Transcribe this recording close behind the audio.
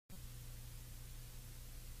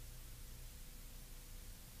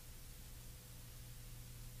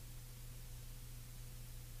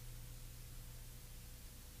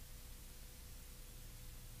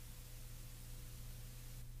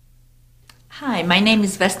Hi, my name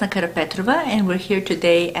is Vesna Karapetrova, and we're here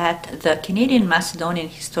today at the Canadian Macedonian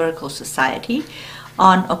Historical Society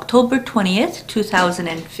on October 20th,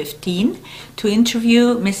 2015 to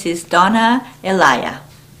interview Mrs. Donna Elia.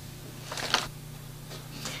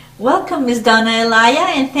 Welcome, Ms. Donna Elia,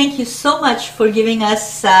 and thank you so much for giving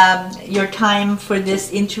us your time for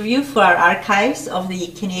this interview for our archives of the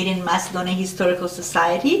Canadian Macedonian Historical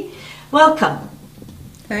Society. Welcome.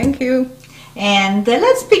 Thank you. And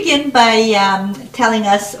let's begin by telling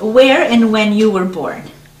us where and when you were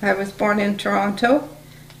born. I was born in Toronto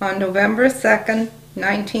on November 2nd,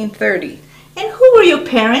 1930. And who were your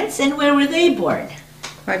parents and where were they born?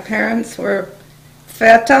 My parents were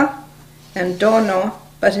Feta and Donna,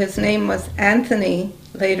 but his name was Anthony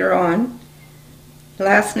later on.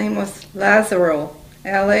 Last name was Lazaro,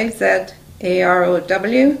 L-A-Z-A-R-O-W,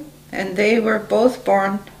 and they were both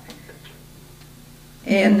born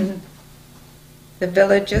in the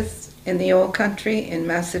villages in the old country in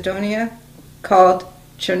Macedonia called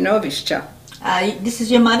Chernovista. This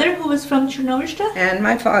is your mother who was from Chernovista? And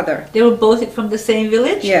my father. They were both from the same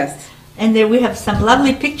village? Yes. And there we have some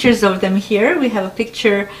lovely pictures of them here. We have a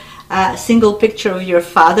picture, single picture of your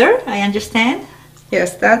father, I understand?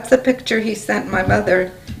 Yes, that's a picture he sent my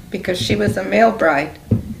mother because she was a male bride.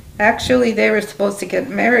 Actually, they were supposed to get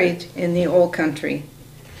married in the old country.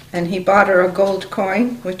 And he bought her a gold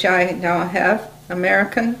coin, which I now have,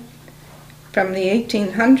 American, from the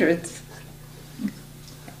 1800s.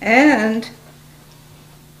 And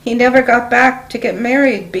he never got back to get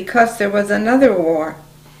married because there was another war.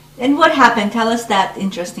 And what happened? Tell us that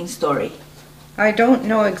interesting story. I don't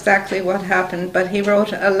know exactly what happened, but he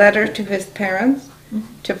wrote a letter to his parents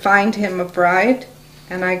to find him a bride,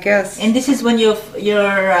 and I guess... And this is when your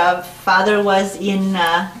father was in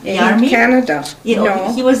the army? In Canada.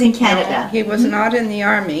 No, he was in Canada. No, he was not in the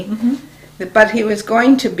army, but he was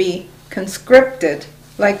going to be conscripted,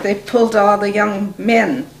 like they pulled all the young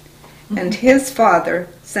men. And his father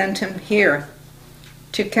sent him here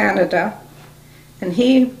to Canada, and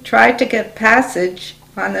he tried to get passage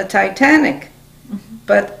on the Titanic,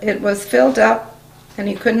 but it was filled up and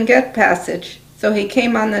he couldn't get passage, so he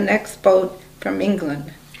came on the next boat from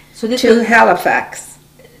England to Halifax.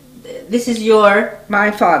 This is my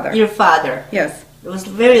father. Your father. Yes. It was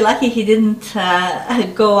very lucky he didn't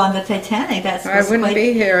go on the Titanic. I wouldn't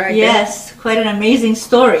be here, I guess. Yes, quite an amazing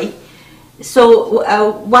story. So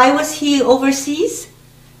why was he overseas?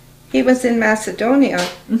 He was in Macedonia,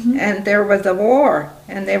 and there was a war,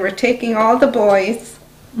 and they were taking all the boys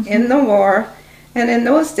in the war, and in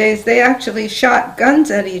those days they actually shot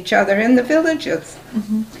guns at each other in the villages.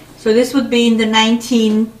 So this would be in the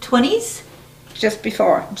 1920s? Just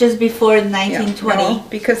before. Just before 1920? Yeah, no,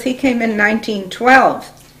 because he came in 1912.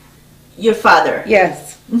 Your father?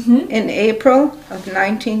 Yes, in April of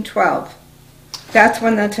 1912. That's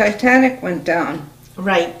when the Titanic went down.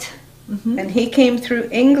 Right. And he came through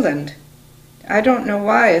England. I don't know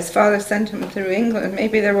why his father sent him through England.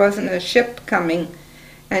 Maybe there wasn't a ship coming.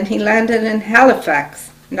 And he landed in Halifax,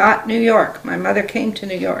 not New York. My mother came to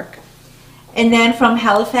New York. And then from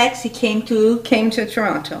Halifax he came to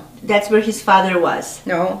Toronto. That's where his father was?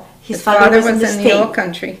 No. His father was in the old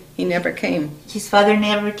country. He never came. His father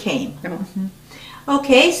never came? No.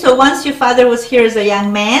 Okay, so once your father was here as a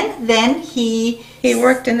young man, then he... He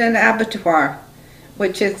worked in an abattoir,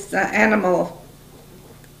 which is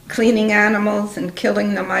cleaning animals and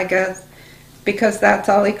killing them, I guess, because that's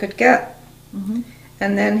all he could get.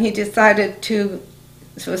 And then he decided it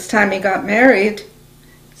was time he got married,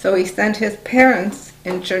 so he sent his parents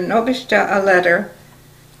in Chernovista a letter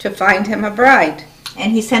to find him a bride.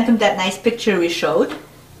 And he sent him that nice picture we showed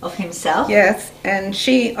of himself? Yes, and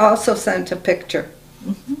she also sent a picture.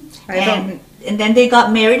 And then they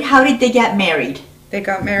got married. How did they get married? They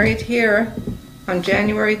got married here on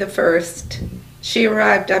January the 1st. She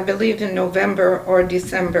arrived, I believe, in November or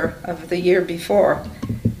December of the year before.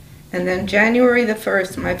 And then January the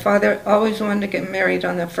 1st, my father always wanted to get married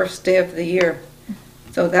on the first day of the year.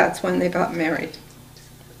 So that's when they got married.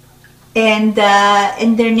 And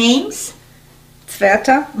their names?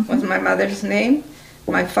 Sveta was my mother's name.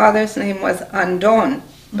 My father's name was Andon,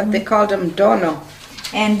 but they called him Donna.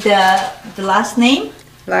 And the last name?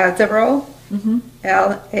 Lazaro,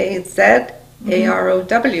 L-A-Z-A-R-O-W.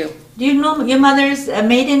 Do you know your mother's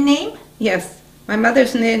maiden name? Yes. My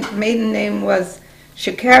mother's maiden name was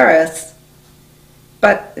Shikaris,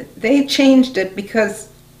 but they changed it because,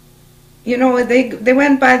 you know, they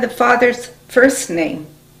went by the father's first name.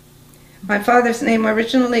 My father's name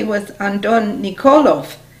originally was Andon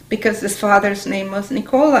Nikolov because his father's name was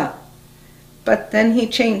Nikola, but then he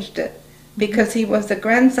changed it because he was the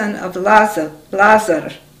grandson of Lazar.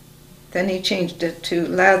 Then he changed it to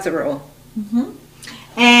Lazaro.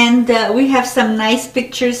 And we have some nice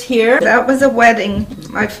pictures here. That was a wedding.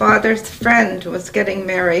 My father's friend was getting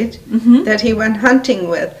married that he went hunting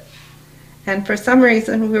with. And for some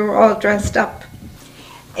reason we were all dressed up.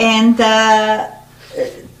 And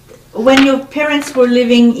when your parents were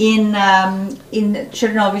living in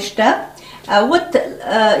Chernovista,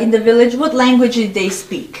 in the village, what language did they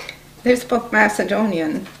speak? They spoke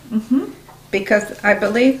Macedonian. Because I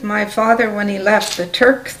believe my father, when he left, the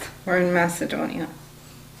Turks were in Macedonia.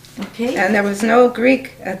 Okay. And there was no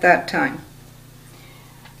Greek at that time.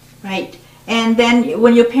 Right. And then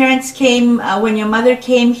when your parents came, when your mother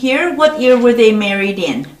came here, what year were they married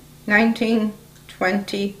in?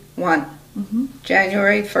 1921,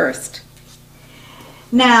 January 1st.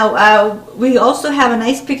 Now, we also have a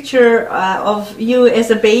nice picture of you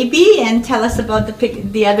as a baby, and tell us about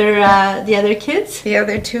the other kids. The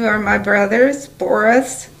other two are my brothers,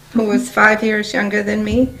 Boris, who was 5 years younger than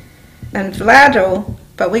me, and Vlado,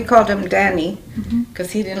 but we called him Danny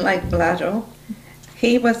because he didn't like Vlado.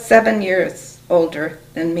 He was 7 years older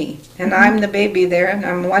than me, and I'm the baby there, and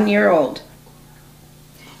I'm 1 year old.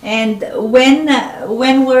 And when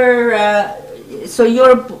were so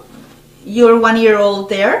you're 1 year old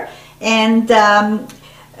there, and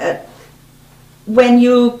when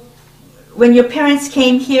your parents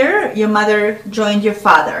came here, your mother joined your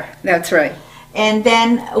father. That's right. And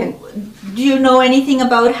then, do you know anything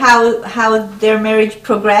about how their marriage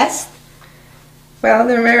progressed? Well,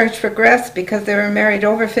 their marriage progressed because they were married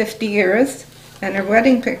over 50 years, and their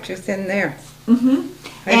wedding picture's in there.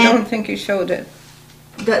 I don't think you showed it.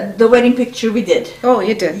 The wedding picture we did. Oh,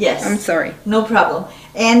 you did? Yes. I'm sorry. No problem.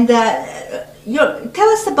 And tell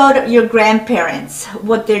us about your grandparents,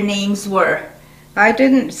 what their names were. I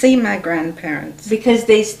didn't see my grandparents. Because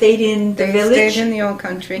they stayed in the village? They stayed in the old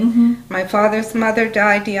country. My father's mother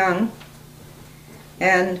died young,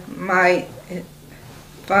 and my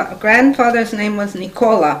grandfather's name was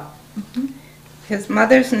Nicola. His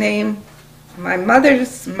mother's name, my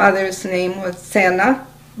mother's mother's name was Sena,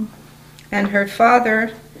 and her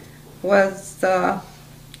father was,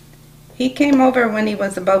 he came over when he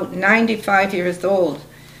was about 95 years old,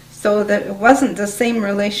 so that it wasn't the same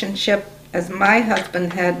relationship as my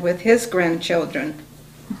husband had with his grandchildren.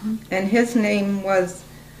 And his name was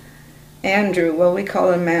Andrew. Well, we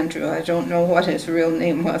call him Andrew. I don't know what his real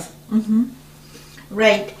name was.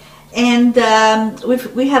 Right. And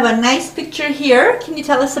we have a nice picture here. Can you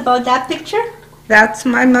tell us about that picture? That's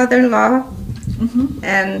my mother-in-law,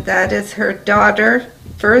 and that is her daughter,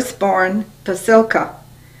 firstborn, Vasilka.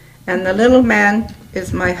 And the little man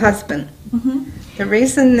is my husband. The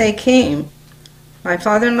reason they came, my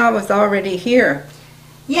father-in-law was already here.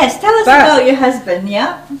 Yes, tell us about your husband,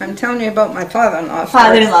 yeah? I'm telling you about my father-in-law first.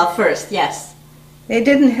 Father-in-law first, yes. They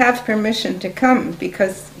didn't have permission to come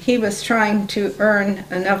because he was trying to earn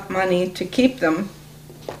enough money to keep them.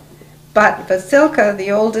 But Vasilka,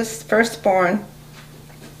 the oldest firstborn,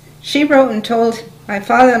 she wrote and told my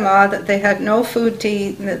father-in-law that they had no food to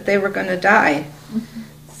eat and that they were going to die.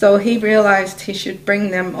 So he realized he should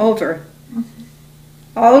bring them over.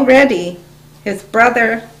 Already, his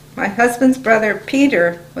brother, my husband's brother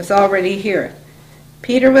Peter, was already here.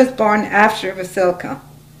 Peter was born after Vasilka.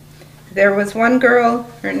 There was one girl,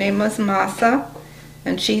 her name was Masa,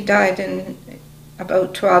 and she died in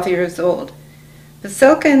about 12 years old.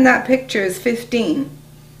 Vasilka in that picture is 15.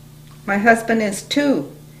 My husband is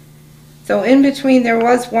 2. So in between there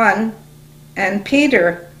was one, and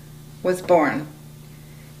Peter was born.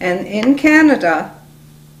 And in Canada,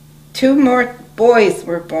 2 more boys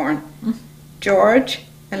were born, George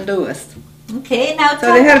and Louis. Okay, now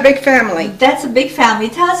so they had a big family. That's a big family.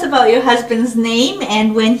 Tell us about your husband's name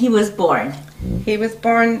and when he was born. He was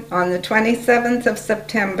born on the 27th of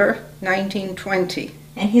September, 1920.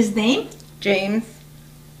 And his name? James.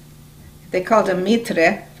 They called him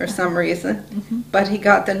Mitre for some reason, but he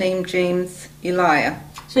got the name James Elia.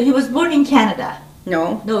 So he was born in Canada?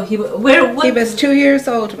 No. No, he was 2 years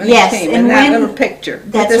old when he came, in that little picture.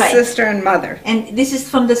 That's with his sister and mother. And this is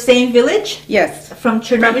from the same village? Yes. From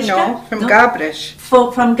Chernovista? From Gabrich.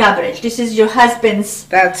 From Gabrich. This is your husband's...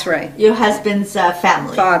 That's right. Your husband's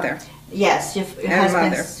family. Father. Yes, your and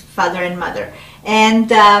husband's father and mother.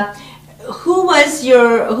 And who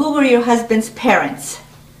were your husband's parents?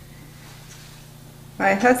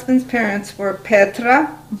 My husband's parents were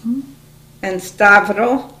Petra and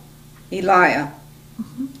Stavro Elia.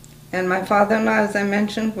 And my father-in-law, as I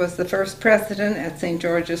mentioned, was the first president at St.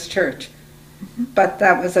 George's Church. But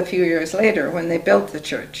that was a few years later when they built the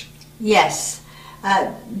church. Yes.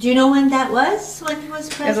 Do you know when that was, when he was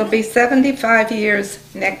president? It'll be 75 years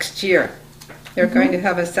next year. They're going to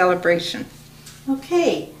have a celebration.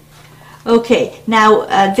 Okay. Okay. Now,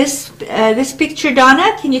 this picture,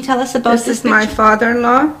 Donna, can you tell us about this? This is picture? my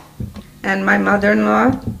father-in-law and my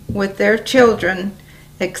mother-in-law with their children,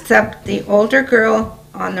 except the older girl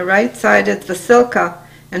on the right side is Vasilka,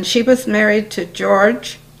 and she was married to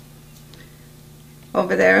George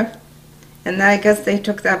over there. And I guess they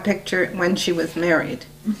took that picture when she was married.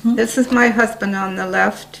 This is my husband on the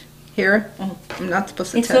left here. Oh, I'm not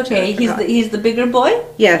supposed to It's touch okay. it. He's the bigger boy?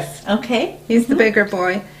 Yes. Okay. He's the bigger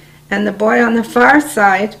boy. And the boy on the far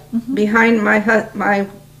side, behind my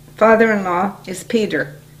father-in-law, is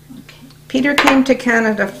Peter. Okay. Peter came to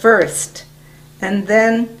Canada first, and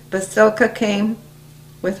then Vasilka came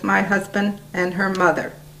with my husband and her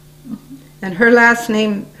mother. And her last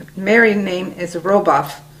name, married name, is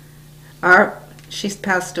Roboff. She's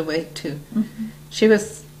passed away too. She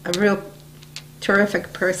was a real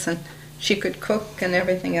terrific person. She could cook and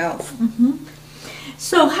everything else.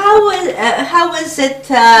 So how was it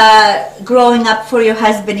growing up for your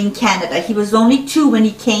husband in Canada? He was only 2 when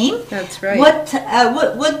he came. That's right.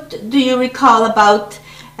 What do you recall about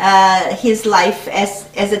his life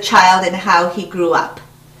as a child and how he grew up?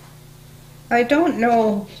 I don't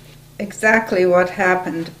know exactly what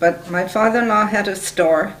happened, but my father-in-law had a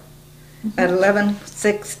store at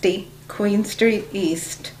 1160 Queen Street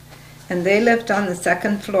East, and they lived on the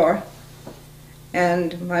 2nd floor.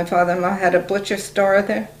 And my father-in-law had a butcher store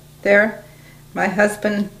there. My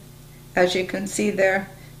husband, as you can see there,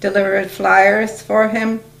 delivered flyers for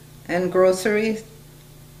him and groceries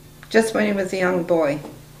just when he was a young boy.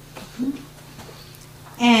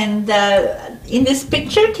 And in this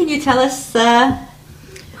picture, can you tell us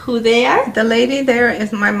who they are? The lady there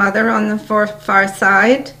is my mother on the far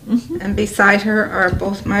side, and beside her are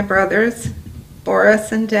both my brothers,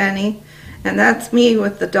 Boris and Danny, and that's me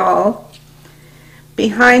with the doll.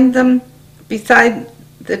 Behind them, beside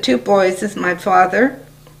the 2 boys, is my father.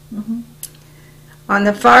 On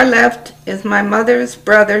the far left is my mother's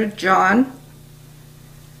brother, John.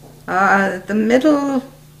 The middle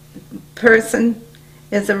person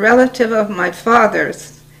is a relative of my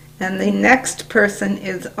father's, and the next person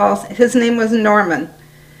is also, his name was Norman.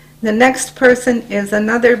 The next person is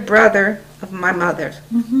another brother of my mother's.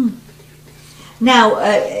 Now,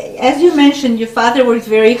 as you mentioned, your father worked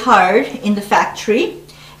very hard in the factory,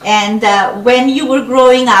 and when you were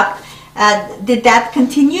growing up, did that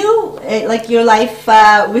continue, like your life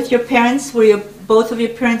with your parents? Were both of your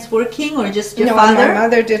parents working, or just your father? No, my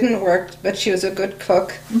mother didn't work, but she was a good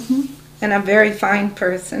cook and a very fine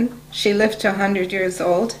person. She lived to 100 years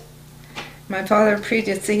old. My father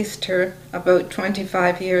predeceased her about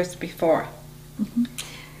 25 years before.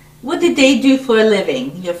 What did they do for a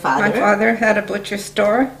living, your father? My father had a butcher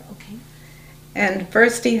store. Okay. And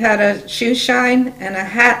first he had a shoe shine and a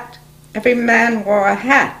hat. Every man wore a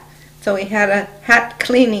hat. So he had a hat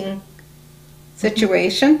cleaning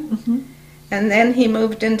situation. And then he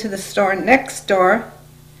moved into the store next door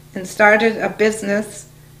and started a business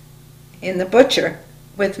in the butcher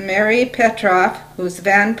with Mary Petrov, who's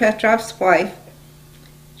Van Petrov's wife.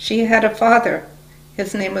 She had a father.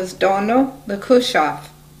 His name was Donna Lakushov.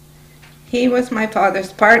 He was my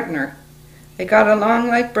father's partner. They got along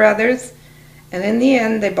like brothers, and in the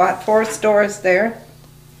end they bought 4 stores there,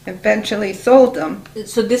 eventually sold them.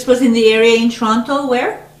 So this was in the area in Toronto,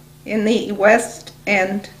 where? In the West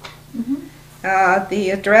End.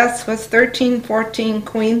 The address was 1314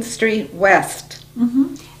 Queen Street West.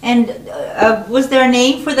 And was there a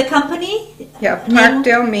name for the company? Yeah,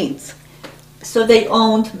 Parkdale Meats. So they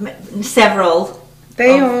owned several.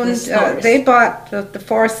 They bought the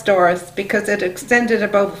 4 stores because it extended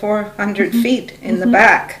about 400 feet in the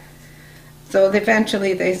back. So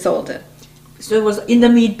eventually they sold it. So it was in the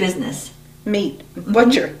meat business. Meat,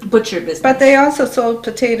 butcher. Butcher business. But they also sold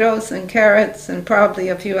potatoes and carrots and probably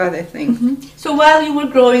a few other things. So while you were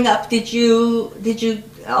growing up, did you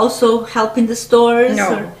also help in the stores?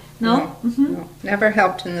 No. Or? No? No, never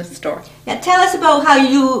helped in the store. Yeah, tell us about how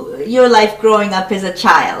your life growing up as a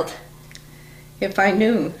child. If I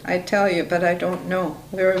knew, I'd tell you, but I don't know.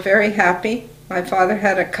 We were very happy. My father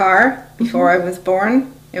had a car before I was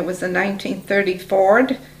born. It was a 1930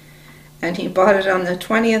 Ford, and he bought it on the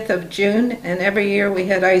 20th of June, and every year we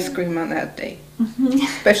had ice cream on that day,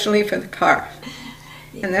 especially for the car.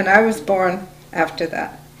 And then I was born after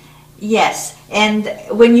that. Yes, and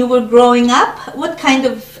when you were growing up, what kind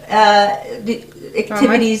of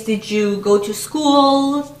activities did you go to?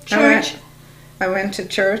 School, church? I went to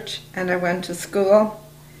church and I went to school.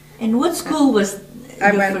 And what school was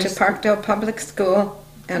I went to Parkdale Public School,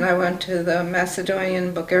 and I went to the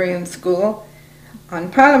Macedonian Bulgarian School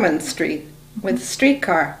on Parliament Street with a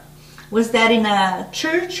streetcar. Was that in a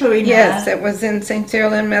church or in Yes, it was in St.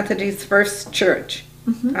 Cyril Methodist's first church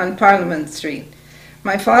on Parliament Street.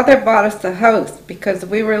 My father bought us the house because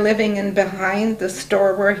we were living in behind the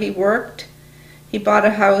store where he worked. He bought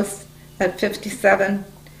a house at 57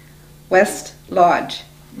 West Lodge,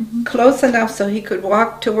 close enough so he could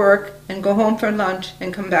walk to work and go home for lunch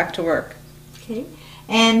and come back to work. Okay.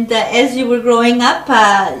 And as you were growing up,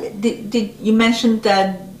 did you mentioned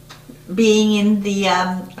being in the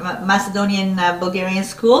Macedonian Bulgarian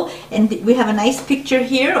school, and we have a nice picture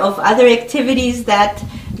here of other activities that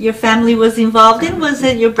your family was involved in. Was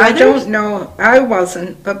it your brothers? I don't know. I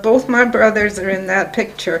wasn't, but both my brothers are in that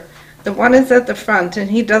picture. The one is at the front,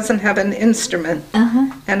 and he doesn't have an instrument.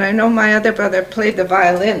 And I know my other brother played the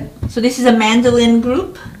violin. So this is a mandolin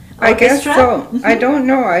group? I guess so. I don't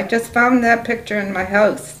know. I just found that picture in my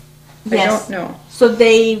house. I don't know. So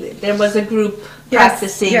there was a group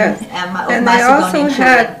practicing of and Macedonian they also children.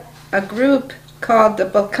 had a group called the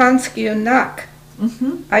Balkanski Unak.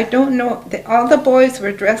 I don't know. All the boys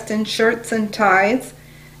were dressed in shirts and ties,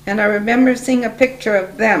 and I remember seeing a picture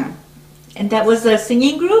of them. And that was a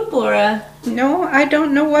singing group or a... No, I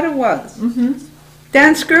don't know what it was.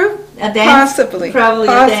 Dance group? A dance? Possibly. Probably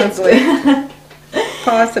Possibly. a dance group.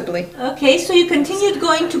 Possibly. Okay, so you continued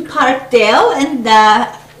going to Parkdale, and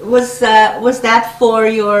was that for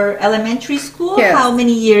your elementary school? Yes. How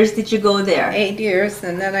many years did you go there? 8 years,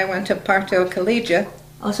 and then I went to Parkdale Collegiate.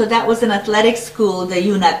 Oh, so that was an athletic school, the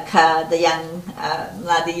UNAC, the young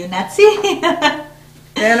Mladi Junaci.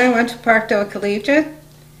 Then I went to Parkdale Collegiate,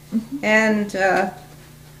 and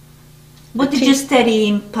What did you study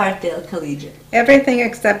in Parkdale Collegiate? everything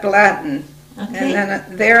except Latin. Okay. And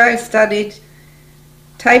then there I studied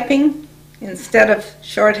typing instead of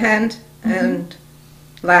shorthand and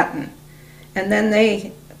Latin. And then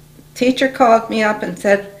the teacher called me up and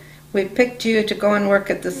said, "We picked you to go and work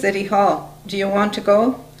at the city hall. Do you want to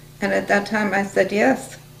go?" And at that time I said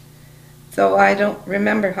yes. So I don't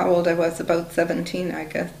remember how old I was, about 17, I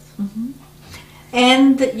guess.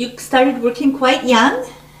 And you started working quite young?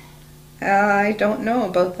 I don't know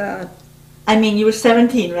about that. I mean, you were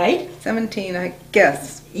 17, right? 17, I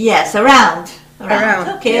guess. Yes, around.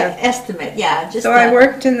 Around, Okay, yeah. estimate, yeah. Just So I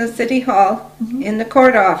worked in the city hall, in the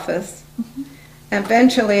court office.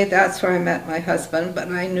 Eventually, that's where I met my husband, but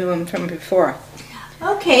I knew him from before.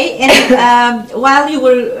 Okay, and while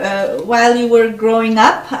you were growing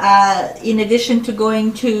up, in addition to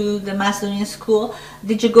going to the Macedonian school,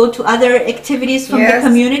 did you go to other activities from the Yes.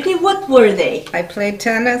 community? What were they? I played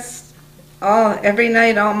tennis every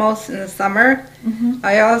night almost in the summer.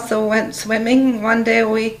 I also went swimming one day a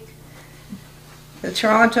week, the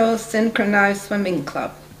Toronto Synchronized Swimming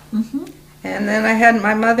Club. And then I had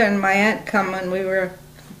my mother and my aunt come, and we were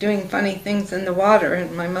doing funny things in the water,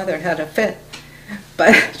 and my mother had a fit.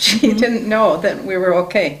 But she didn't know that we were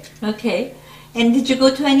okay. Okay. And did you go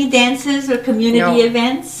to any dances or community No.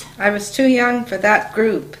 events? I was too young for that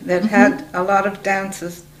group that had a lot of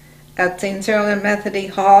dances at St. Cyril Methody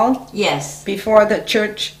Hall Yes. before the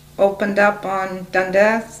church opened up on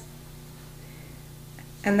Dundas.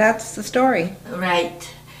 And that's the story. Right.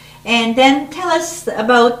 And then tell us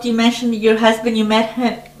about, you mentioned your husband, you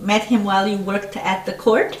met him while you worked at the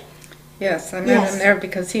court. Yes, I met Yes. him there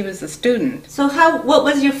because he was a student. So what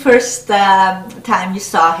was your first time you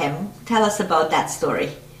saw him? Tell us about that story.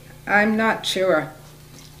 I'm not sure.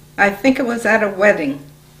 I think it was at a wedding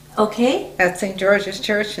Okay. at St. George's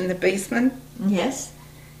Church in the basement. Yes.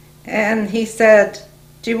 And he said,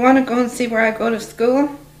 "Do you want to go and see where I go to school?"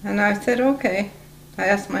 And I said, "Okay." I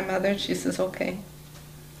asked my mother, she says, "Okay."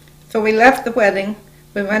 So we left the wedding.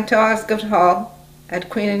 We went to Osgood Hall at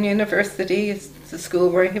Queen Anne University, it's the school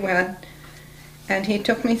where he went. And he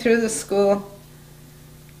took me through the school.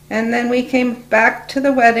 And then we came back to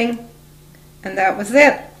the wedding, and that was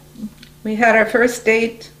it. We had our first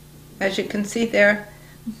date, as you can see there,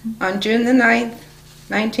 on June the 9th,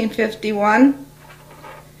 1951.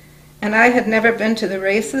 And I had never been to the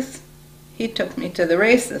races. He took me to the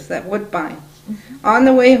races at Woodbine. On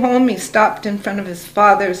the way home, he stopped in front of his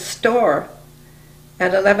father's store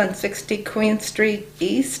at 1160 Queen Street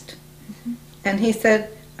East. And he said,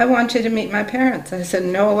 "I want you to meet my parents." I said,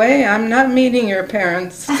 "No way, I'm not meeting your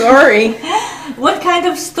parents. Sorry." What kind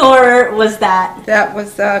of store was that? That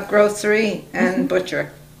was a grocery and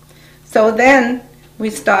butcher. So then we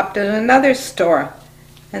stopped at another store.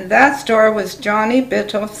 And that store was Johnny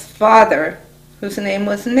Bittof's father, whose name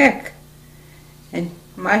was Nick. And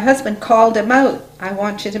my husband called him out, "I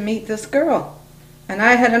want you to meet this girl." And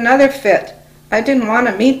I had another fit. I didn't want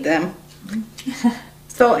to meet them.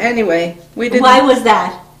 So anyway, we didn't... Why was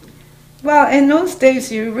that? Well, in those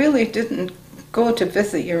days you really didn't go to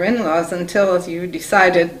visit your in-laws until you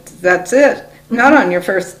decided that's it. Not on your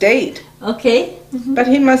first date. Okay. But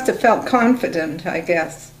he must have felt confident, I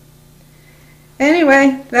guess.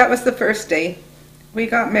 Anyway, that was the first date. We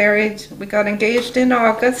got married. We got engaged in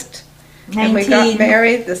August. And we got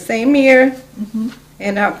married the same year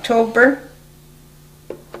in October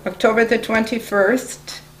the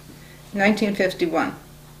 21st, 1951.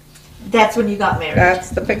 That's when you got married. That's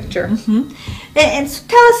the picture. And so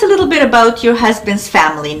tell us a little bit about your husband's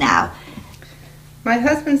family now. My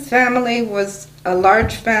husband's family was a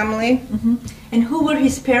large family. And who were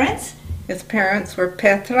his parents? His parents were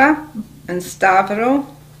Petra and Stavro,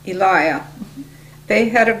 Elia. They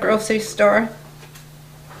had a grocery store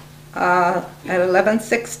at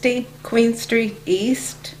 1160 Queen Street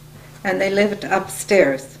East, and they lived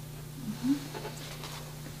upstairs.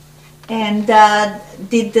 And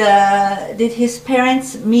did his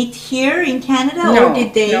parents meet here in Canada, or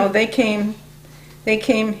did they? No, they came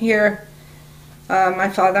here. My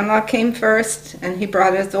father-in-law came first, and he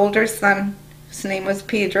brought his older son, whose name was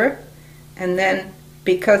Peter. And then,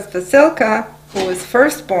 because Vasilka, who was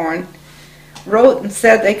firstborn, wrote and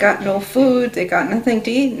said they got no food, they got nothing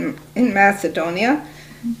to eat in Macedonia,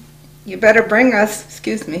 you better bring us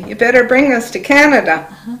to Canada.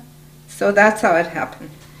 So that's how it happened.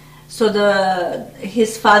 So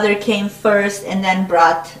his father came first and then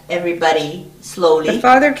brought everybody slowly. The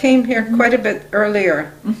father came here quite a bit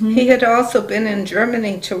earlier. He had also been in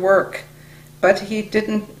Germany to work, but he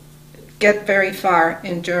didn't get very far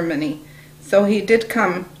in Germany. So he did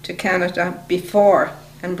come to Canada before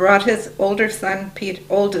and brought his oldest son,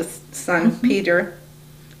 Peter,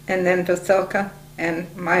 and then Vasilka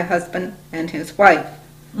and my husband and his wife.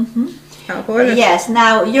 Yes.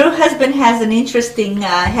 Now your husband has an interesting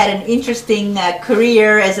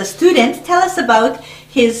career as a student. Tell us about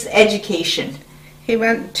his education. He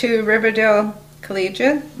went to Riverdale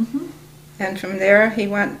Collegiate, and from there he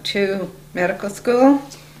went to medical school.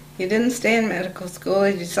 He didn't stay in medical school.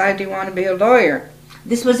 He decided he wanted to be a lawyer.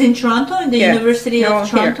 This was in Toronto, in the University of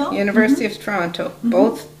Toronto? Here, University of Toronto.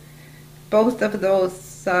 Both of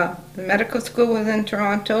those, the medical school was in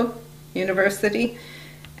Toronto University,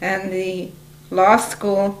 and the law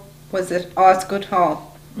school was at Osgoode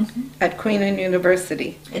Hall at Queen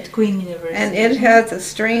University. At Queen University. And it has a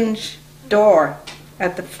strange door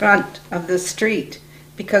at the front of the street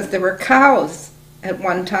because there were cows at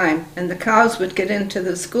one time, and the cows would get into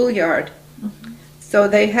the schoolyard. So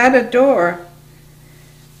they had a door.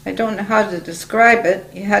 I don't know how to describe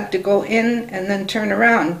it. You had to go in and then turn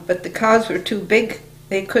around, but the cows were too big.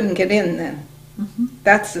 They couldn't get in then.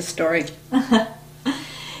 That's the story.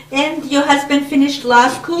 And your husband finished law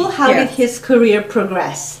school. How did his career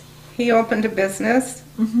progress? He opened a business.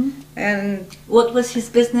 And what was his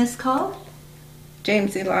business called?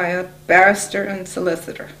 James Elia, barrister and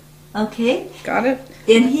solicitor. Okay. Got it?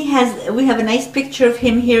 And we have a nice picture of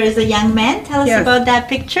him here as a young man. Tell us about that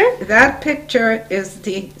picture. That picture is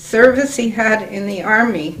the service he had in the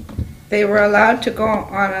army. They were allowed to go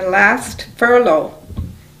on a last furlough,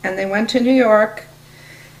 and they went to New York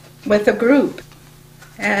with a group.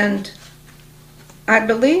 And I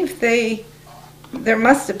believe there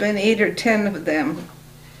must have been 8 or 10 of them.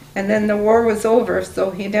 And then the war was over,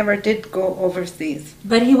 so he never did go overseas.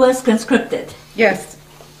 But he was conscripted? Yes.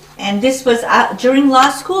 And this was during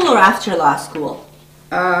law school or after law school?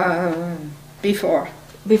 Before.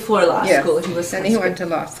 Before law school, he was. And he went to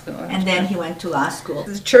law school. And then he went to law school.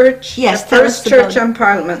 The church. Yes, the first church on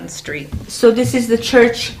Parliament Street. So this is the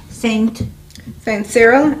church Saint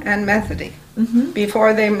Cyril and Methody.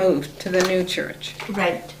 Before they moved to the new church.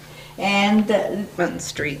 Right. And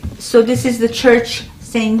Street. So this is the church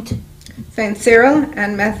Saint Cyril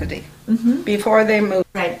and Methody. Before they moved.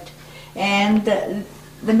 Right. And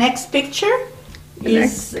the next picture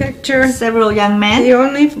is several young men. The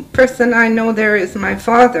only person I know there is my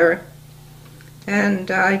father,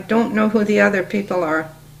 and I don't know who the other people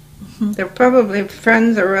are. They're probably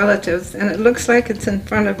friends or relatives, and it looks like it's in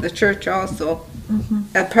front of the church also,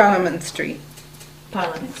 at Parliament Street.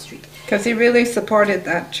 Parliament Street. Because he really supported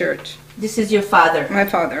that church. This is your father? My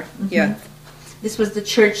father, yes. This was the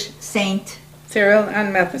church Saint Cyril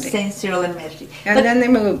and Methody. Saint Cyril and Methody. And then they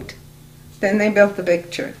moved. Then they built the big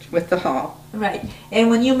church with the hall. Right. And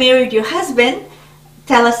when you married your husband,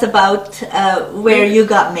 tell us about where you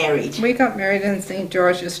got married. We got married in St.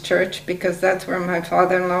 George's Church because that's where my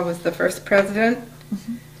father-in-law was the first president.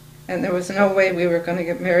 And there was no way we were going to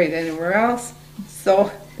get married anywhere else.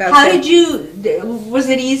 So that's was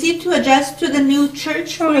it easy to adjust to the new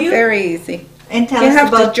church for you? Very easy. And tell us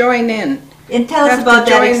about to join in. And tell us about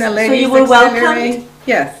that. The so you were welcomed?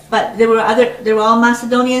 Yes. But there were all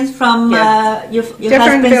Macedonians from Yes. your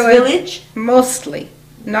Different husband's village? Mostly,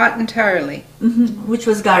 not entirely. Which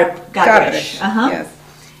was Garbage. Yes.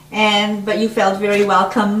 But you felt very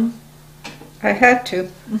welcome. I had to.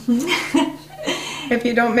 If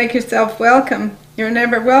you don't make yourself welcome, you're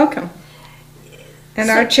never welcome. And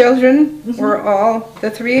our children were all,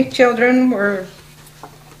 the 3 children were,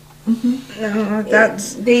 no,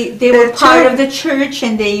 that's... They were part of the church,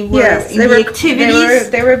 and they were in the activities.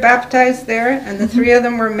 They were baptized there, and the 3 of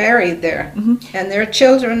them were married there. And their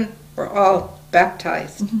children were all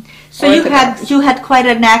baptized. So you had quite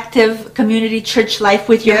an active community church life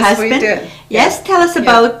with your husband? Yes, we did. Yes, tell us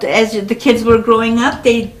about, as the kids were growing up,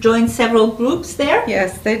 they joined several groups there?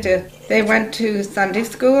 Yes, they did. They went to Sunday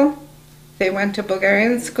school. They went to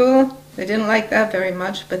Bulgarian school. They didn't like that very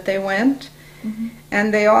much, but they went.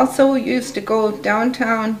 And they also used to go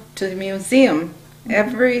downtown to the museum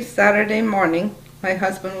every Saturday morning. My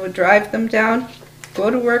husband would drive them down, go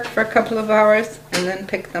to work for a couple of hours, and then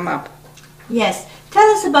pick them up. Yes. Tell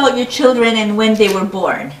us about your children and when they were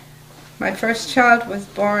born. My first child was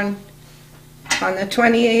born on the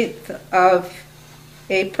 28th of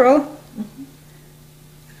April,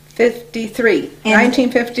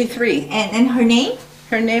 1953. And her name?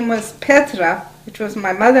 Her name was Petra, which was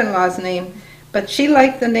my mother-in-law's name, but she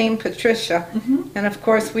liked the name Patricia. And of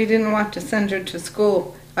course we didn't want to send her to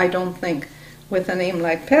school, I don't think, with a name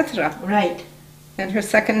like Petra. Right. And her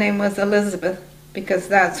second name was Elizabeth, because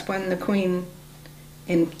that's when the Queen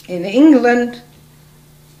in England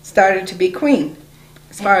started to be Queen,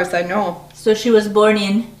 as far as I know. So she was born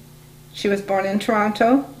in? She was born in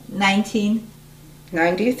Toronto.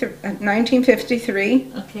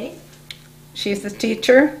 1953. Okay. She's a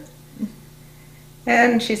teacher,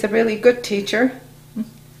 and she's a really good teacher.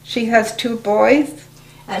 She has 2 boys.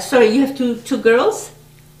 Sorry, you have two girls?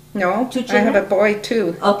 No, 2 I children? have a boy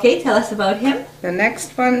too. Okay, tell us about him. The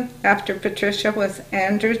next one after Patricia was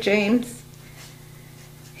Andrew James.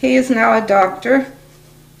 He is now a doctor.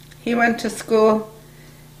 He went to school.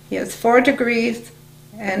 He has 4 degrees,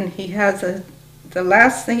 and he has the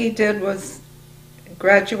last thing he did was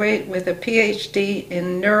graduate with a PhD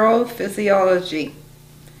in neurophysiology.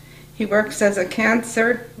 He works as a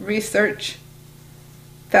cancer research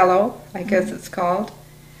fellow, I guess it's called,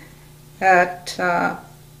 at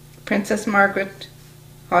Princess Margaret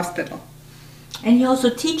Hospital. And he also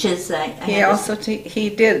teaches. He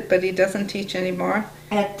did, but he doesn't teach anymore.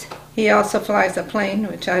 He also flies a plane,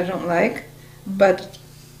 which I don't like, but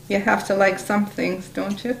you have to like some things,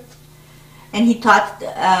 don't you? And he taught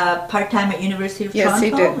part-time at University of Toronto? Yes, he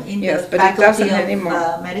did. In yes, the but faculty he doesn't of,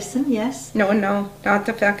 anymore. Medicine, yes? No, not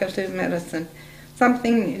the Faculty of Medicine.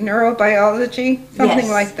 Something, neurobiology, something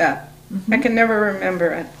like that. I can never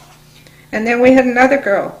remember it. And then we had another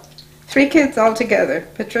girl. 3 kids all together,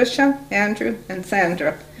 Patricia, Andrew, and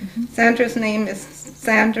Sandra. Sandra's name is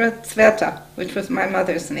Sandra Sveta, which was my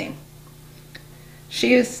mother's name.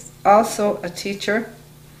 She is also a teacher.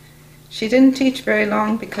 She didn't teach very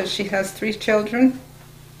long because she has 3 children.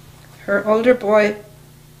 Her older boy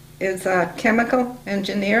is a chemical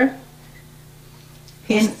engineer.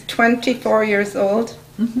 He's 24 years old.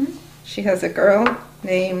 She has a girl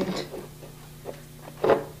named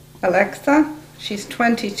Alexa. She's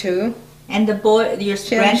 22. And the boy, your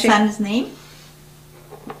grandson's name?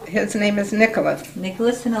 His name is Nicholas.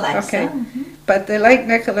 Nicholas and Alexa. Okay. But they like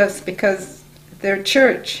Nicholas because their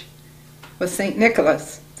church was St.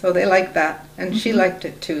 Nicholas. So they liked that. And she liked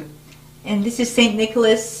it too. And this is St.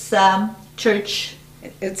 Nicholas Church?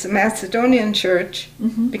 It's a Macedonian church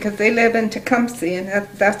because they live in Tecumseh, and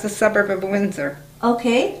that's a suburb of Windsor.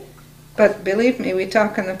 Okay. But believe me, we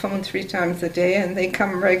talk on the phone 3 times a day, and they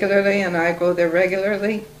come regularly, and I go there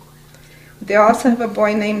regularly. They also have a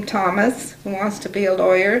boy named Thomas who wants to be a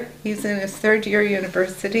lawyer. He's in his 3rd year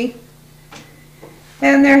university.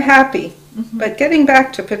 And they're happy. But getting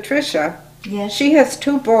back to Patricia, she has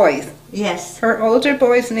 2 boys. Yes. Her older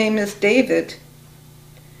boy's name is David,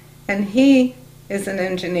 and he is an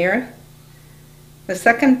engineer. The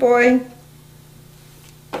second boy,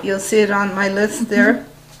 you'll see it on my list there,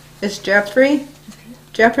 is Jeffrey.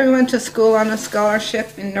 Jeffrey went to school on a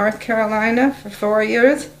scholarship in North Carolina for 4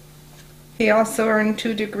 years. He also earned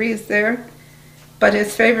 2 degrees there, but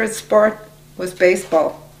his favorite sport was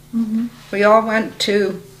baseball. We all went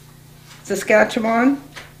to Saskatchewan,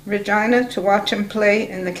 Regina, to watch him play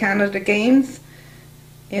in the Canada Games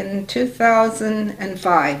in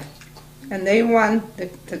 2005. And they won the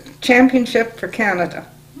championship for Canada.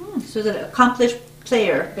 So the accomplished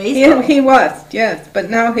player, baseball. He was, yes, but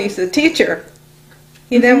now he's a teacher.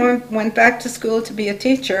 He then went back to school to be a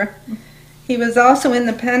teacher. He was also in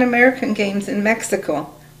the Pan American Games in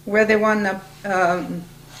Mexico, where they won the,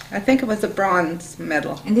 I think it was a bronze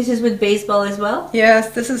medal. And this is with baseball as well?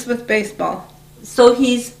 Yes, this is with baseball. So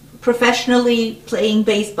he's professionally playing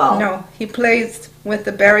baseball? No, he plays with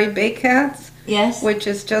the Barrie Baycats, Yes. which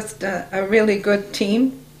is just a really good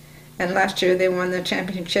team. And last year they won the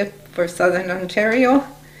championship for Southern Ontario,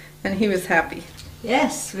 and he was happy.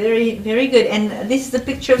 Yes, very, very good. And this is a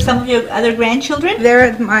picture of some of your other grandchildren?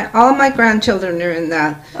 All my grandchildren are in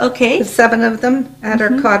that. Okay. The 7 of them at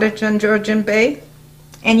our cottage on Georgian Bay.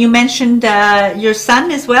 And you mentioned your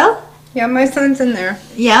son as well? Yeah, my son's in there.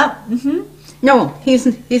 Yeah. No, he's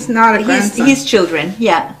not a grandson. His children,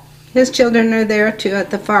 yeah. His children are there too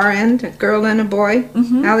at the far end, a girl and a boy,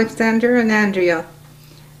 Alexander and Andrea.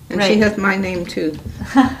 And she has my name too.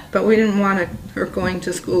 But we didn't want her going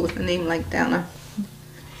to school with a name like Donna.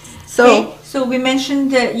 So we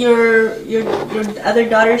mentioned your other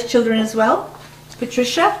daughter's children as well,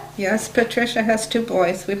 Patricia? Yes, Patricia has 2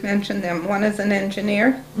 boys. We've mentioned them. One is an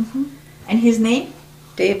engineer. And his name?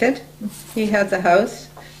 David. He has a house.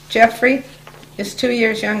 Jeffrey is 2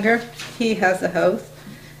 years younger. He has a house.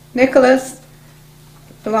 Nicholas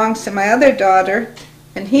belongs to my other daughter,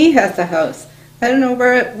 and he has a house. I don't know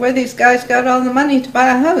where these guys got all the money to buy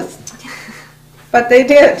a house. But they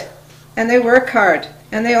did. And they work hard.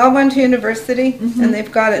 And they all went to university, and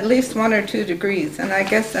they've got at least 1 or 2 degrees. And I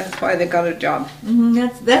guess that's why they got a job.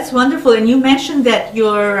 That's wonderful. And you mentioned that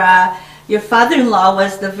your father-in-law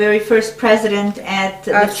was the very first president at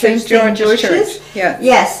the church, St. George's. Yes.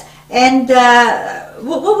 Yes. And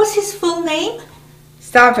what was his full name?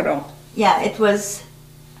 Stavro. Yeah, it was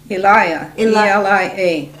Elia.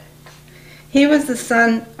 E-L-I-A. He was the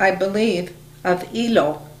son, I believe, of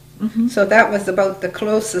Elo. So that was about the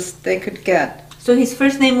closest they could get. So his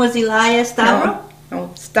first name was Elia Stavro? No,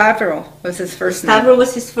 Stavro was his first name. Stavro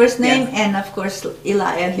was his first name, and of course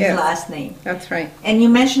Elia, his last name. That's right. And you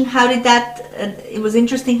mentioned how did that, it was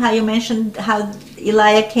interesting how you mentioned how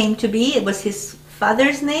Elia came to be. It was his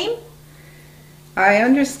father's name? I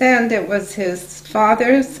understand it was his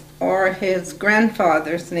father's or his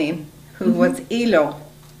grandfather's name, who was Elo.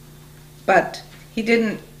 But he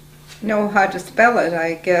didn't know how to spell it,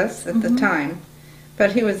 I guess, at the time.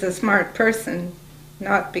 But he was a smart person,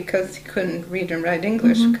 not because he couldn't read and write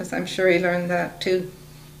English, because I'm sure he learned that too.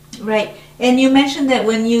 Right. And you mentioned that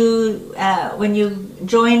when you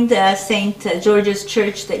joined St. George's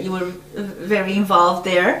Church that you were very involved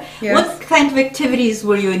there. Yes. What kind of activities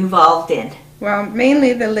were you involved in? Well,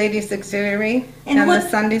 mainly the ladies' auxiliary and the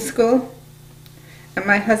Sunday school. And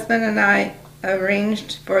my husband and I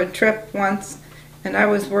arranged for a trip once, and I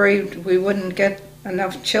was worried we wouldn't get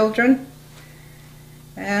enough children.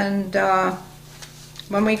 And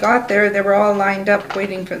when we got there, they were all lined up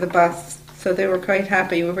waiting for the bus. So they were quite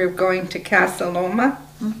happy. We were going to Casa Loma.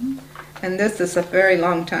 And this is a very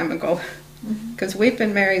long time ago, because we've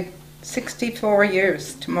been married 64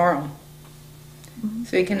 years tomorrow.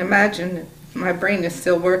 So you can imagine my brain is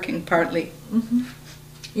still working partly.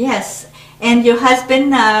 Yes. And your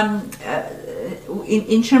husband,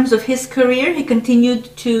 in terms of his career, he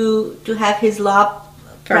continued to have his law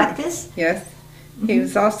practice? Yes. He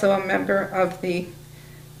was also a member of the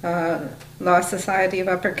Law Society of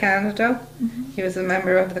Upper Canada. He was a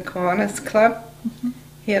member of the Kiwanis Club.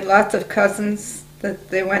 He had lots of cousins that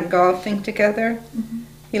they went golfing together.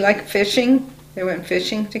 He liked fishing. They went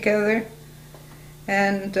fishing together.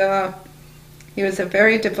 And he was a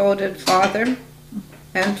very devoted father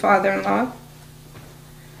and father-in-law.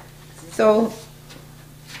 So,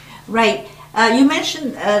 right. You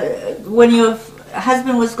mentioned when your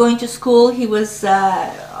husband was going to school, he was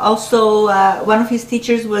also, one of his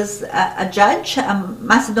teachers was a judge, a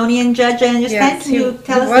Macedonian judge, I understand. Yes, Can you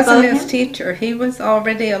tell us he wasn't about him? his teacher. He was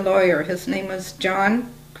already a lawyer. His name was John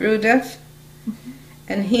Grudev,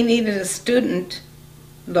 and he needed a student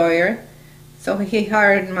lawyer, so he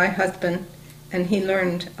hired my husband, and he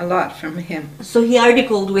learned a lot from him. So he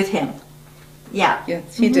articled with him? Yeah.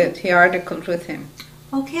 Yes, he did. He articled with him.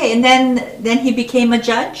 Okay, and then he became a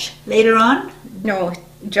judge later on? No,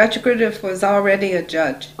 Judge Grudev was already a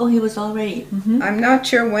judge. Oh, he was already. I'm not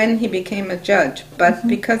sure when he became a judge, but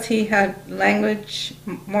because he had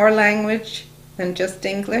more language than just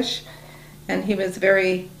English, and he was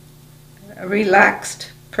very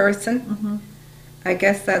relaxed person, I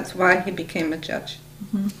guess that's why he became a judge.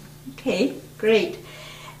 Okay, great.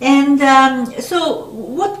 And so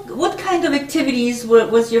what kind of activities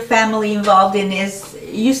was your family involved in? Is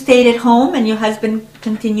you stayed at home and your husband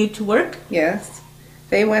continued to work? Yes.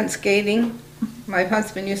 They went skating. My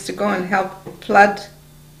husband used to go and help flood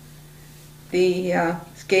the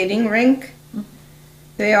skating rink.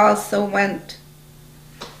 They also went...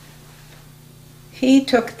 he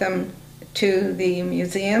took them to the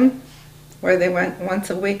museum where they went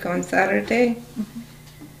once a week on Saturday.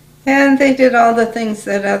 And they did all the things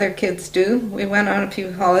that other kids do. We went on a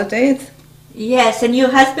few holidays. Yes, and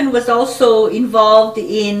your husband was also involved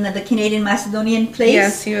in the Canadian Macedonian place?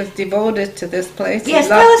 Yes, he was devoted to this place. Yes, he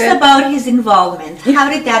tell loved us it. about his involvement.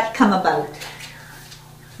 How did that come about?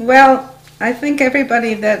 Well, I think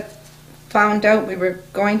everybody that found out we were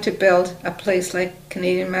going to build a place like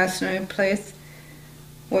Canadian Macedonian Place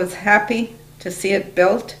was happy to see it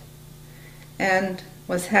built and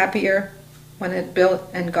was happier when it built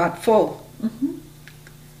and got full.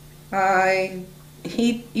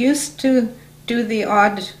 He used to do the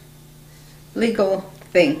odd legal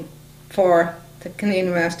thing for the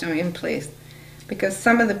Canadian Macedonian Place because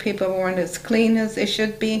some of the people weren't as clean as they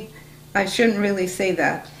should be. I shouldn't really say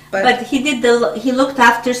that. But he did he looked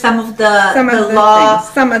after some of the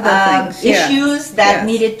things, issues that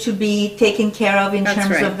needed to be taken care of in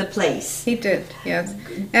terms of the place. He did, yes.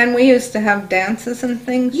 And we used to have dances and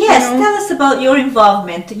things. Yes, you know? Tell us about your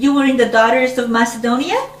involvement. You were in the Daughters of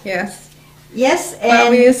Macedonia? Yes. Yes, and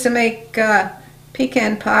well, we used to make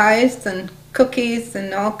pecan pies and cookies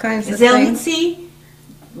and all kinds of things.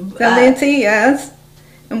 Zelnici, yes.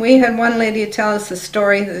 And we had one lady tell us a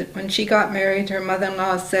story that when she got married, her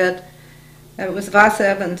mother-in-law said, it was Vasa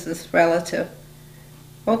Evans' relative,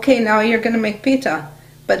 okay, now you're going to make pita.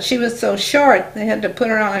 But she was so short, they had to put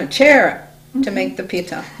her on a chair to make the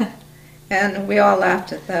pita. And we all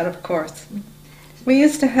laughed at that, of course. We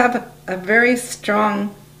used to have a very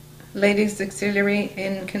strong ladies' auxiliary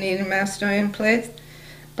in Canadian Macedonian Place,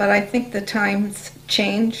 but I think the times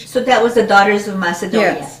changed. So that was the Daughters of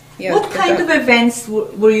Macedonia? Yes. Yes, what kind of events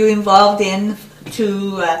were you involved in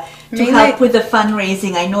to help with the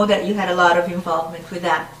fundraising? I know that you had a lot of involvement with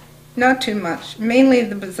that. Not too much. Mainly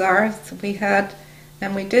the bazaars we had,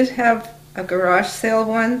 and we did have a garage sale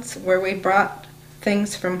once where we brought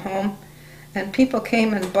things from home, and people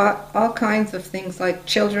came and bought all kinds of things like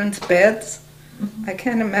children's beds. I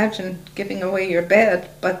can't imagine giving away your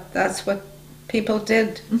bed, but that's what people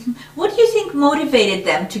did. What do you think motivated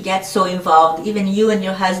them to get so involved, even you and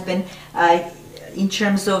your husband, in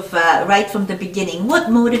terms of right from the beginning? What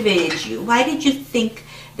motivated you? Why did you think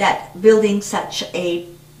that building such a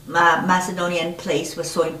Macedonian place was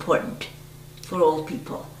so important for old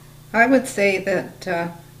people? I would say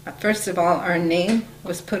that, first of all, our name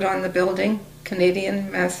was put on the building, Canadian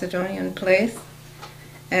Macedonian Place.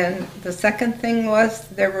 And the second thing was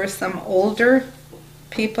there were some older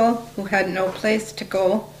people who had no place to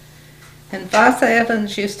go. And Vasa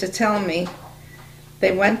Evans used to tell me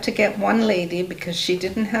they went to get one lady because she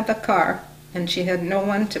didn't have a car and she had no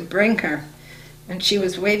one to bring her. And she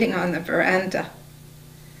was waiting on the veranda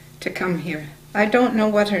to come here. I don't know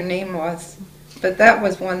what her name was, but that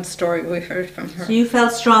was one story we heard from her. So you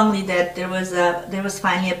felt strongly that there was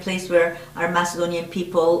finally a place where our Macedonian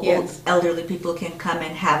people, old elderly people, can come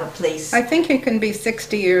and have a place. I think you can be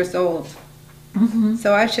 60 years old.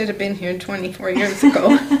 So I should have been here 24 years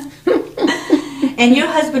ago. And your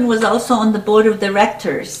husband was also on the board of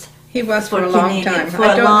directors. He was for a long time. For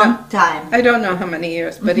a long time. I don't know how many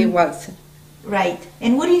years, but he was. Right.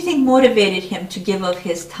 And what do you think motivated him to give of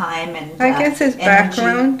his time and I guess his energy?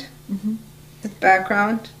 background. His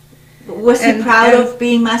background. Was he proud of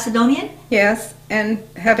being Macedonian? Yes, and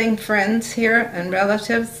having friends here and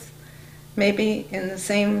relatives, maybe in the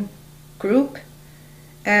same group,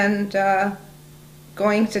 and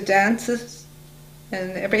going to dances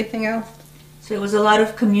and everything else. So it was a lot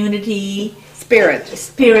of community spirit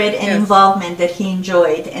and involvement that he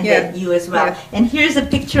enjoyed, and that you as well. And here's a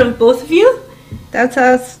picture of both of you. That's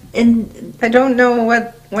us. And I don't know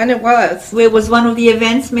when it was. It was one of the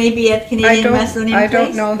events, maybe at Canadian Macedonian Place? I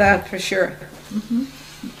don't know that for sure.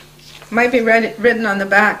 Might be written on the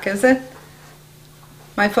back, is it?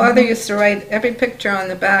 My father used to write every picture on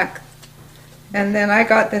the back, and then I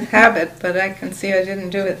got this habit, but I can see I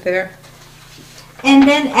didn't do it there. And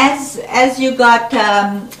then as you got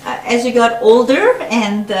older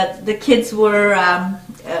and the kids were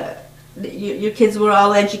your kids were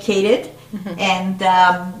all educated, and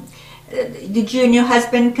did you and your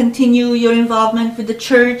husband continue your involvement with the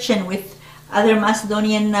church and with other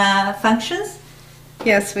Macedonian functions?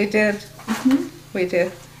 Yes, we did. We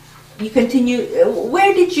did. You continue.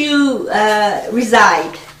 Where did you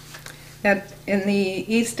reside? In the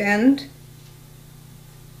East End,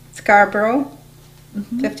 Scarborough,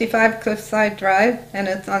 55 Cliffside Drive, and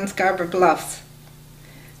it's on Scarborough Bluffs.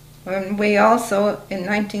 And we also, in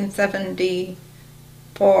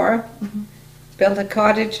 1974, built a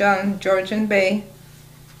cottage on Georgian Bay,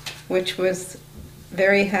 which was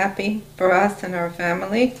very happy for us and our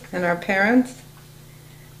family and our parents.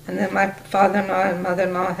 And then my father-in-law and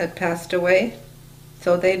mother-in-law had passed away,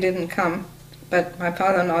 so they didn't come. But my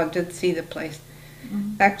father-in-law did see the place.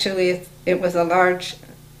 Actually, it was a large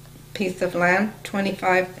piece of land,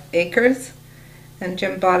 25 acres, and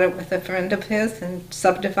Jim bought it with a friend of his and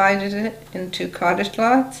subdivided it into cottage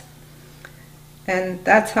lots. And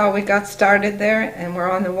that's how we got started there, and we're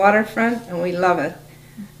on the waterfront, and we love it.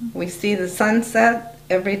 We see the sunset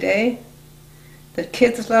every day. The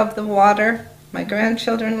kids love the water. My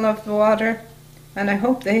grandchildren love the water. And I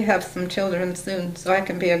hope they have some children soon so I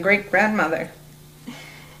can be a great-grandmother.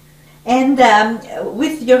 And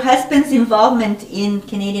with your husband's involvement in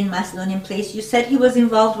Canadian Macedonian Place, you said he was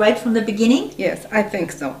involved right from the beginning? Yes, I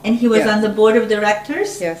think so. And he was on the board of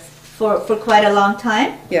directors? Yes. For quite a long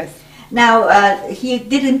time? Yes. Now, he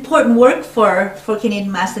did important work for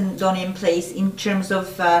Canadian Macedonian Place in terms of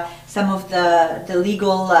some of the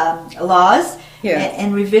legal laws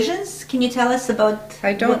and revisions. Can you tell us about...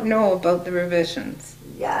 I don't know about the revisions.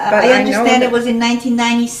 But I understand it was in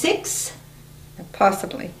 1996?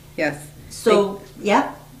 Possibly, yes. So,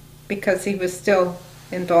 yeah? Because he was still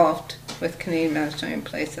involved with Canadian Macedonian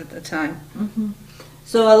Place at the time.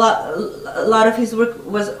 So a lot of his work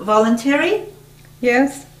was voluntary?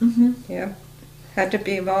 Yes. Yeah. Had to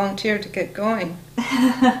be a volunteer to get going.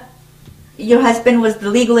 Your husband was the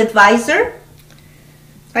legal advisor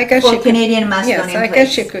for Canadian Macedonian Place. Yes, I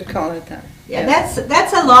guess you could call it that. Yeah,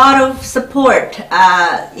 that's a lot of support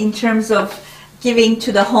in terms of giving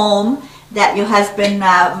to the home that your husband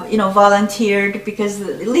volunteered, because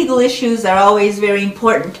legal issues are always very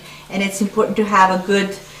important, and it's important to have a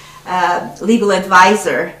good legal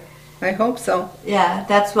advisor. I hope so. Yeah,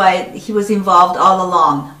 that's why he was involved all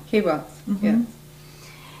along. He was, yes.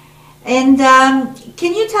 And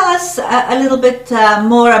can you tell us a little bit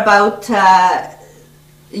more about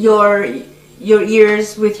your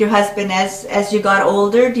years with your husband as you got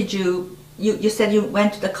older? Did you said you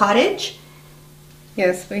went to the cottage?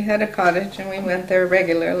 Yes, we had a cottage and we went there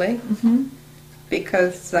regularly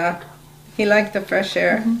because he liked the fresh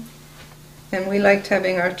air and we liked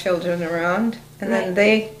having our children around. And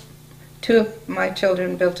then two of my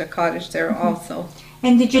children built a cottage there also.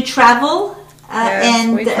 And did you travel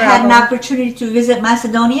and had an opportunity to visit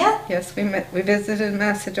Macedonia? Yes, we visited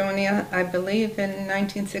Macedonia, I believe, in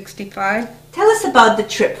 1965. Tell us about the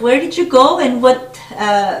trip. Where did you go and what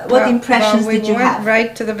impressions did you have? We went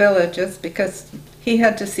right to the villages because he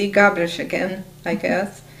had to see Gabrish again, I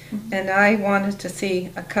guess. And I wanted to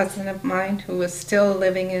see a cousin of mine who was still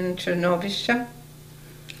living in Chernovista.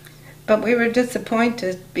 But we were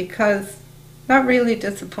disappointed because, not really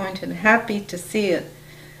disappointed, happy to see it.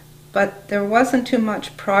 But there wasn't too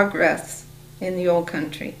much progress in the old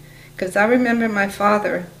country. Because I remember my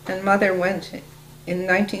father and mother went in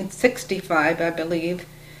 1965, I believe,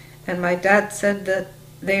 and my dad said that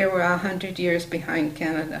they were 100 years behind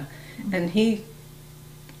Canada. And he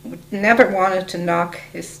never wanted to knock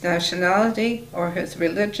his nationality or his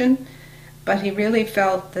religion, but he really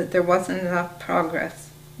felt that there wasn't enough progress.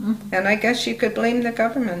 And I guess you could blame the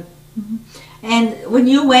government. And when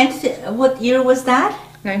you went, what year was that?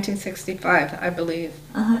 1965, I believe.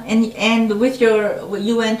 And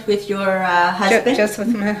you went with your husband? Just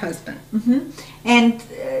with my husband. And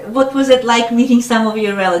what was it like meeting some of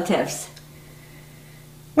your relatives?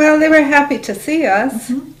 Well, they were happy to see us.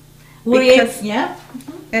 And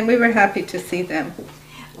we were happy to see them.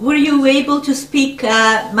 Were you able to speak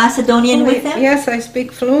Macedonian with them? Yes, I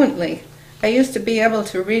speak fluently. I used to be able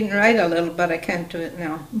to read and write a little, but I can't do it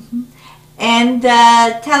now. And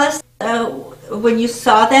tell us, when you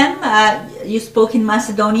saw them, you spoke in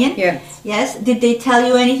Macedonian? Yes. Yes. Did they tell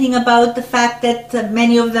you anything about the fact that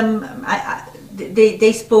many of them,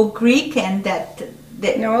 they spoke Greek and that...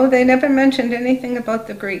 No, they never mentioned anything about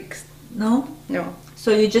the Greeks. No? No.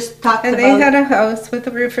 So you just talked about... And they had a house with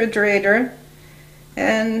a refrigerator,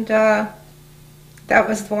 and that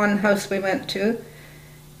was the one house we went to.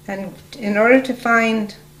 And in order to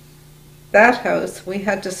find that house, we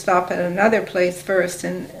had to stop at another place first.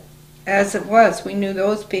 And as it was, we knew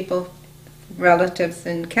those people, relatives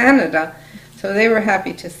in Canada, so they were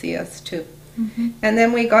happy to see us too. And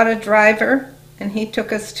then we got a driver, and he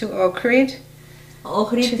took us to Ohrid.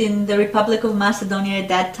 Ohrid in the Republic of Macedonia at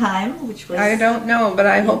that time, which was... I don't know, but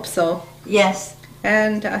I hope so. Yes.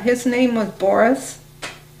 And his name was Boris.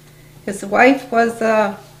 His wife was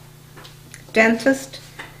a dentist,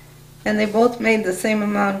 and they both made the same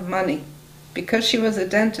amount of money. Because she was a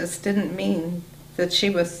dentist didn't mean that she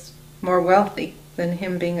was more wealthy than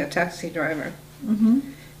him being a taxi driver.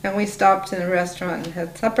 And we stopped in a restaurant and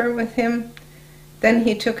had supper with him. Then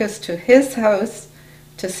he took us to his house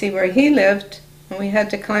to see where he lived, and we had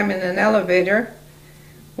to climb in an elevator,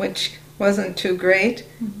 which wasn't too great,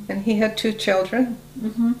 and he had 2 children,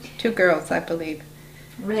 2 girls, I believe.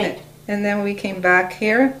 Right. And then we came back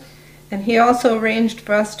here, and he also arranged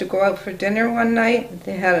for us to go out for dinner one night.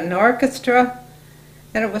 They had an orchestra,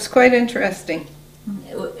 and it was quite interesting.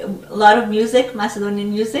 A lot of music,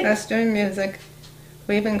 Macedonian music. Western music.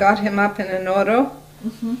 We even got him up in an oro.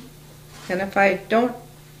 And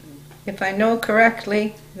if I know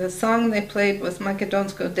correctly, the song they played was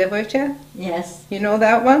Makedonsko Devojče. Yes. You know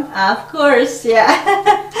that one? Of course, yeah.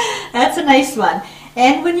 That's a nice one.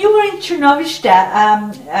 And when you were in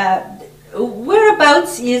Chernovista,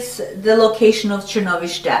 whereabouts is the location of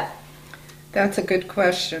Chernovista? That's a good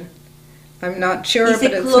question. I'm not sure, Is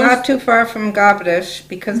it but it's close not too far from Gabrish,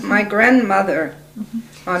 because my grandmother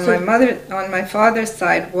on my father's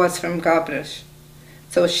side was from Gabrish.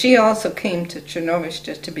 So she also came to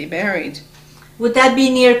Chernovista to be married. Would that be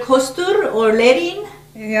near Kostur or Lerin?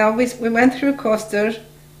 Yeah, we went through Kostur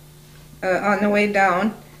on the way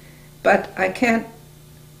down, but I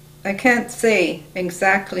can't say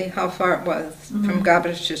exactly how far it was from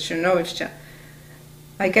Gabrish to Chernovista.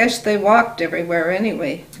 I guess they walked everywhere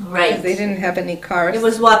anyway. Right. They didn't have any cars. It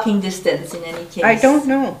was walking distance in any case. I don't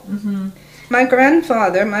know. My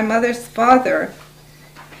grandfather, my mother's father,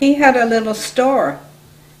 he had a little store,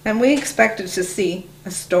 and we expected to see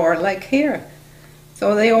a store like here.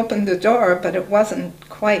 So they opened the door, but it wasn't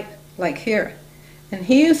quite like here. And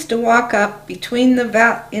he used to walk up between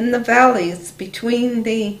in the valleys, between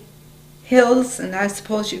the hills, and I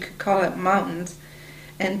suppose you could call it mountains,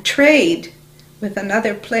 and trade with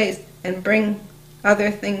another place and bring other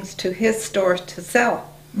things to his store to sell.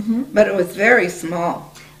 But it was very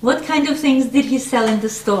small. What kind of things did he sell in the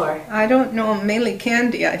store? I don't know, mainly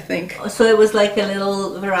candy, I think. So it was like a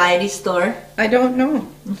little variety store? I don't know.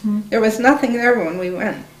 There was nothing there when we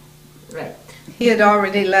went. Right. He had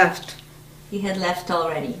already left. He had left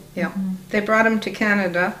already. Yeah. They brought him to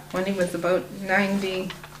Canada when he was about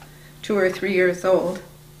 92 or 3 years old,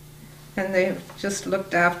 and they just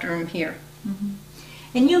looked after him here.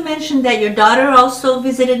 And you mentioned that your daughter also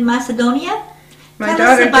visited Macedonia? My Tell us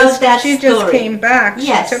daughter about that just story. came back.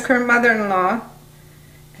 Yes. She took her mother-in-law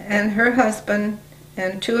and her husband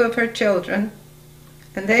and 2 of her children,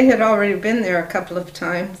 and they had already been there a couple of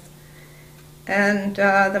times. And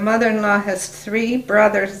the mother-in-law has 3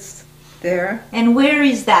 brothers there. And where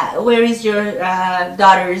is that? Where is your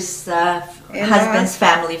daughter's husband's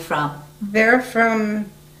family from? They're from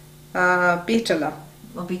Bitola.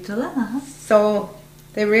 Obitola? So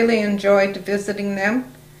they really enjoyed visiting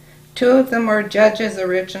them. 2 of them were judges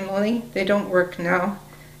originally. They don't work now.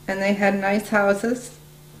 And they had nice houses.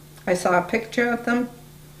 I saw a picture of them.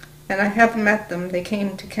 And I have met them. They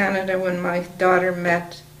came to Canada when my daughter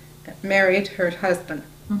married her husband.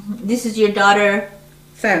 This is your daughter?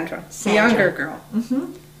 Sandra, the younger girl.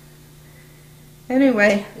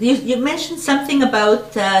 Anyway. You mentioned something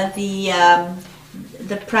about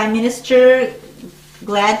the Prime Minister,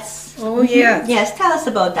 Glad's. Oh, yes. Yes, tell us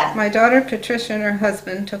about that. My daughter Patricia and her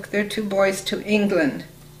husband took their 2 boys to England.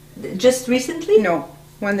 Just recently? No,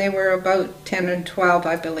 when they were about 10 and 12,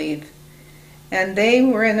 I believe. And they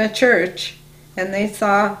were in a church, and they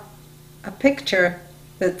saw a picture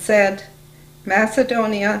that said,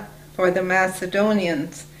 Macedonia for the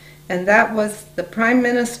Macedonians. And that was the Prime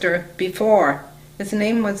Minister before. His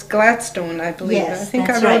name was Gladstone, I believe. Yes, I think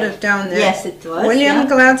I that's wrote right. it down there. Yes, it was. William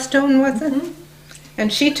Gladstone, was it?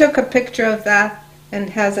 And she took a picture of that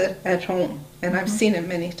and has it at home. And I've seen it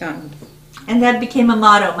many times. And that became a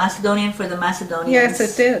motto, Macedonian for the Macedonians. Yes,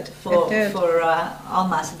 it did. For all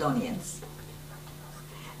Macedonians.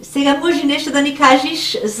 Сега може нещо да ни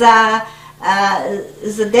кажеш за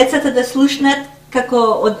децата да слушнат како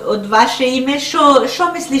од ваше име,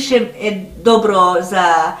 шо мислиш е добро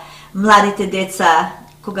за младите деца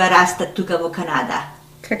кога растат тука во Канада?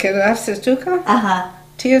 Како растат тука? Аха.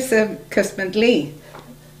 Тие се късметли.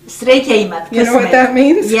 Среќа имат, късмет. You know what that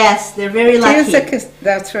means? Yes, they're very lucky.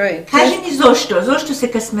 That's right. Кажи ни зошто? Зошто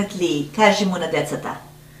се късметли? Кажи му на децата.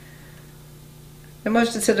 Не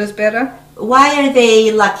може да се разбера? Why are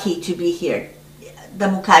they lucky to be here? Да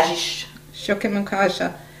му кажеш. Що ке му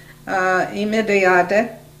кажа? Име да яде,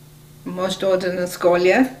 може да оде на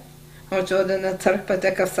школа, може да оде на църква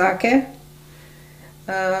дека саке.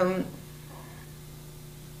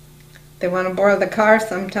 They want to borrow the car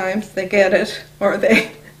sometimes, they get it, or they...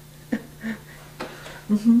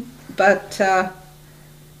 But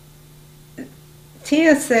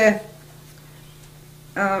тия се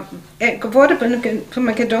говоря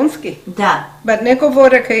по-македонски. Да. But не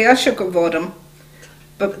говоря ка я ще говорим.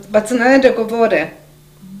 But знае да говоря.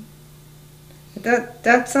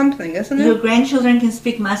 That's something, isn't it? Your grandchildren can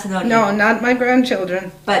speak Macedonian. No, not my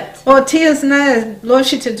grandchildren. But Ti znaje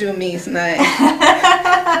loši do mi znaje.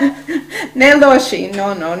 Ne loši,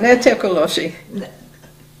 no, ne tako loši.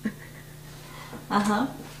 uh-huh.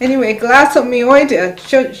 Anyway, glaso mi ojde.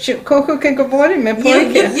 Koliko kan govorim me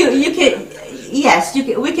porke? You can, yes,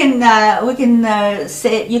 we can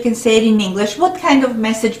say, you can say it in English. What kind of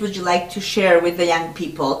message would you like to share with the young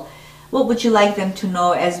people? What would you like them to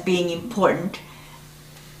know as being important?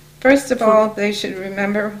 First of all, they should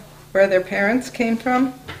remember where their parents came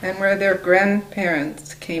from and where their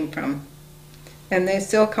grandparents came from. And they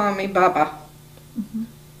still call me Baba. Mm-hmm.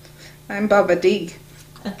 I'm Baba Dig.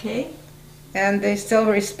 Okay. And they still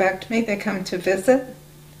respect me. They come to visit.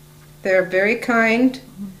 They're very kind.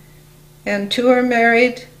 Mm-hmm. And two are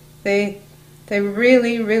married. They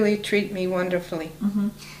really, really treat me wonderfully. Mm-hmm.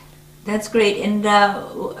 That's great. And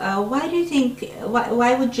why do you think?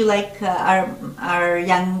 Why would you like our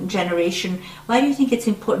young generation? Why do you think it's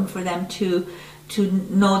important for them to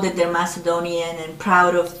know that they're Macedonian and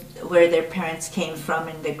proud of where their parents came from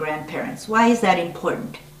and their grandparents? Why is that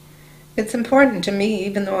important? It's important to me,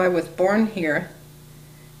 even though I was born here,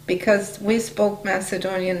 because we spoke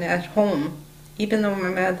Macedonian at home. Even though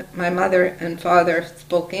my mother and father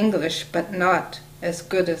spoke English, but not as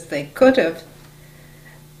good as they could have.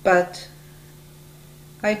 But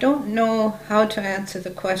I don't know how to answer the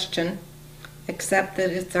question, except that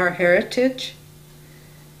it's our heritage,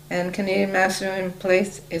 and Canadian Macedonian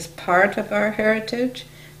Place is part of our heritage,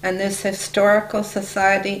 and this historical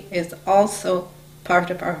society is also part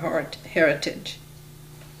of our heritage.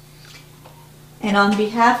 And on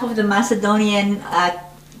behalf of the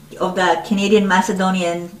Canadian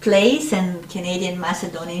Macedonian Place and Canadian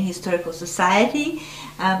Macedonian Historical Society,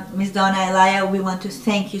 Ms. Donna, Elia, we want to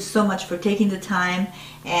thank you so much for taking the time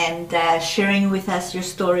and sharing with us your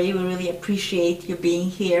story. We really appreciate you being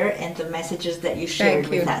here and the messages that you shared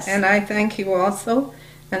with us. And I thank you also,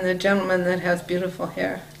 and the gentleman that has beautiful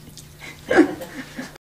hair.